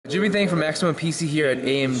Jimmy Thang from Maximum PC here at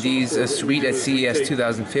AMD's suite at CES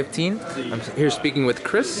 2015. I'm here speaking with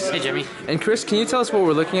Chris. Hey Jimmy. And Chris, can you tell us what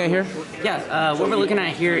we're looking at here? Yeah, what we're looking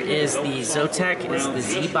at here is the Zotac. It's the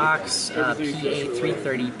Z-Box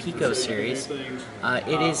PA330 Pico series.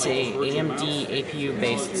 It is a AMD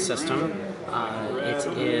APU-based system. It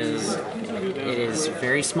is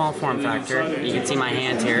very small form factor. You can see my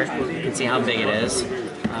hand here. You can see how big it is.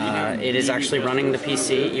 It is actually running the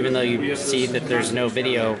PC, even though you see that there's no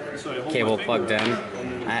video cable plugged in.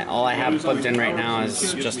 All I have plugged in right now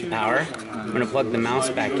is just the power. I'm going to plug the mouse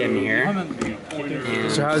back in here.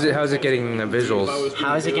 And so how's it getting the visuals?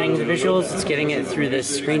 How is it getting the visuals? It's getting it through this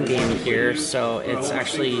screen beam here, so it's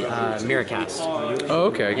actually Miracast. Oh,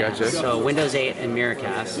 okay, gotcha. So Windows 8 and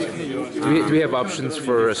Miracast. Do we have options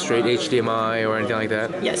for a straight HDMI or anything like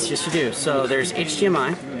that? Yes, you do. So there's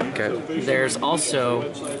HDMI. Okay. There's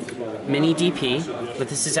also mini DP, but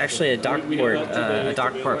this is actually a dock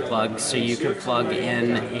port plug, so you can plug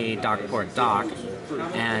in a dock port dock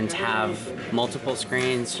and have multiple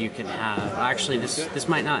screens. You could have this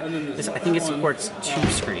might not. I think it supports 2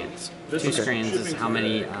 screens. Two screens is how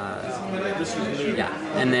many. Yeah,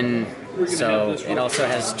 and then so it also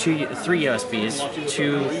has 3 USBs,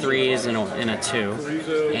 2 3s and a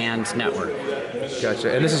 2, and network.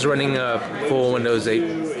 Gotcha. And this is running full Windows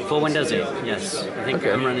 8. Full Windows 8, yes. I think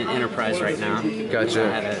I'm running Enterprise right now. Gotcha.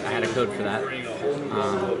 I had a code for that.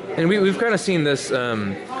 And we've kind of seen this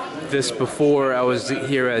this before. I was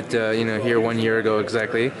here at here 1 year ago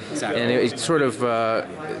exactly. And it sort of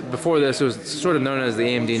before this it was sort of known as the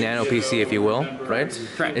AMD Nano PC, if you will, right?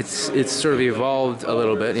 Correct. It's sort of evolved a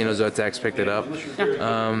little bit. Zotac's picked it up.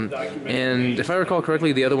 Yeah. And if I recall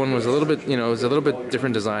correctly, the other one was a little bit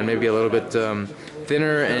different design, maybe a little bit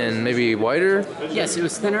thinner and maybe wider. Yes, it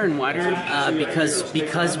was thinner and wider because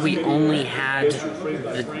we only had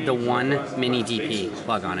the one mini DP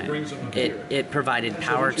plug on it. It provided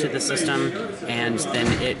power to the system, and then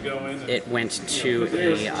it went to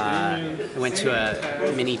a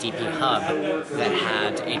mini DP hub that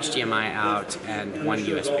had HDMI out and 1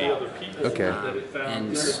 USB. Okay.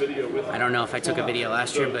 And I don't know if I took a video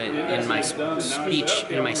last year, but in my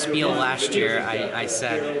spiel last year, I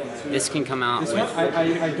said this can come out with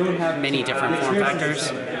many different form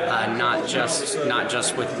factors, not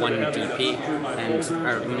just with one DP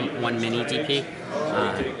or one mini DP.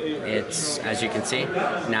 It's, as you can see,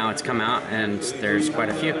 now it's come out and there's quite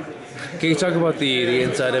a few. Can you talk about the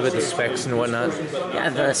inside of it, the specs and whatnot? Yeah,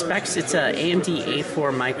 the specs, it's a AMD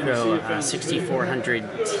A4 Micro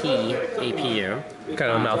 6400T APU.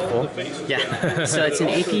 Kind of a mouthful. Yeah, so it's an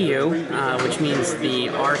APU, which means the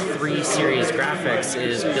R3 series graphics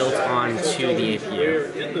is built onto the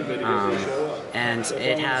APU. And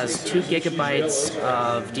it has 2 gigabytes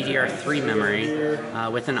of DDR3 memory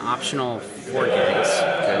with an optional 4 gigs.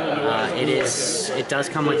 It does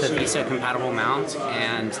come with a VESA compatible mount,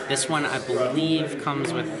 and this one I believe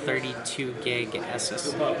comes with 32 gig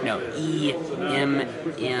eMMC,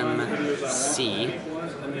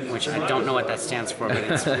 which I don't know what that stands for, but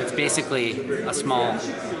it's basically a small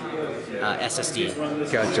SSD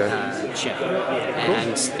chip,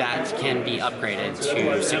 and that can be upgraded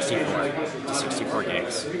to 64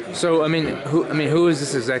 gigs. So who is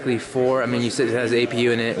this exactly for? I mean, you said it has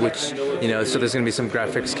APU in it, which so there's going to be some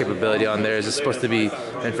graphics capability on there. Is it supposed to be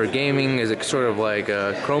meant for gaming? Is it sort of like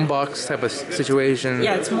a Chromebox type of situation?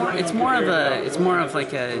 Yeah, it's more of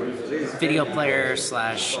like a video player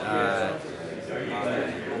slash.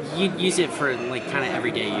 You'd use it for like kind of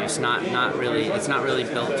everyday use, not really. It's not really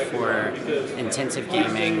built for intensive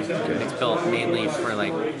gaming. It's built mainly for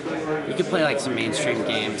like you could play like some mainstream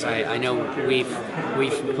games. I know we've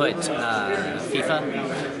put FIFA,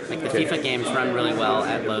 like the FIFA games run really well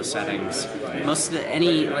at low settings. Most of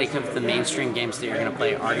any of the mainstream games that you're going to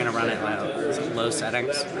play are going to run at low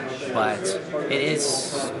settings, but it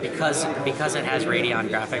is because it has Radeon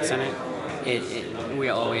graphics in it. We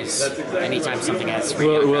always, anytime something has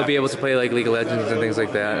we'll be able to play like League of Legends and things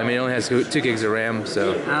like that. I mean, it only has 2 gigs of RAM,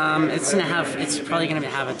 so it's probably gonna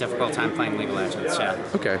have a difficult time playing League of Legends. Yeah.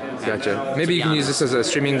 Okay, gotcha. Maybe you can use this as a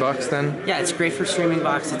streaming box then. Yeah, it's great for streaming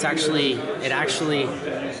box. It actually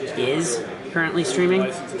is currently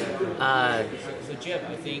streaming.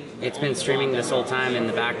 It's been streaming this whole time in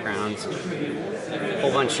the background.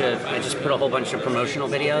 I just put a whole bunch of promotional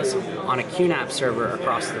videos on a QNAP server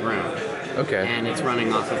across the room. Okay. And it's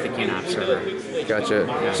running off of the QNAP server.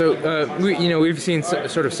 Gotcha. So we've seen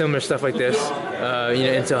sort of similar stuff like this.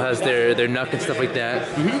 Intel has their NUC and stuff like that.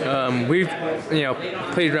 We've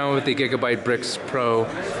played around with the Gigabyte Bricks Pro,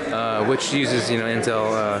 which uses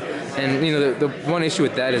Intel, and the one issue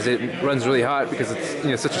with that is it runs really hot because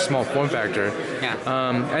it's such a small form factor. Yeah.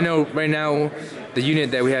 I know right now the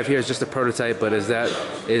unit that we have here is just a prototype, but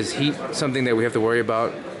is heat something that we have to worry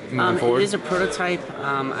about moving forward? It is a prototype.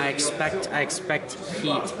 I expect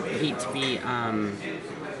heat to be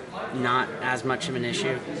not as much of an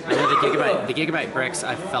issue. I know the Gigabyte bricks.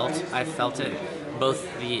 I felt it, both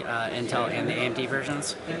the Intel and the AMD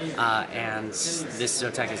versions, and this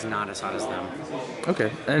Zotac is not as hot as them.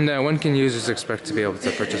 Okay. And when can users expect to be able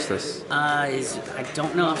to purchase this? I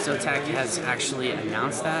don't know if Zotac has actually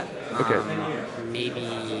announced that. Okay.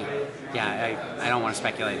 Maybe. Yeah, I don't want to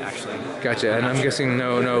speculate, actually. Gotcha. And I'm guessing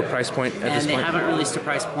no price point at this point? And they haven't released a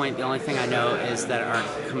price point. The only thing I know is that our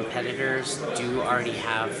competitors do already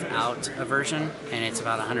have out a version, and it's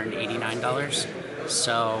about $189.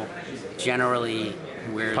 So generally,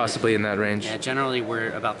 we're... Possibly in that range. Yeah, generally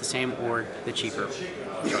we're about the same or the cheaper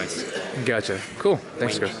choice. Gotcha. Cool.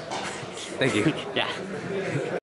 Thanks, Chris. Thank you. Yeah.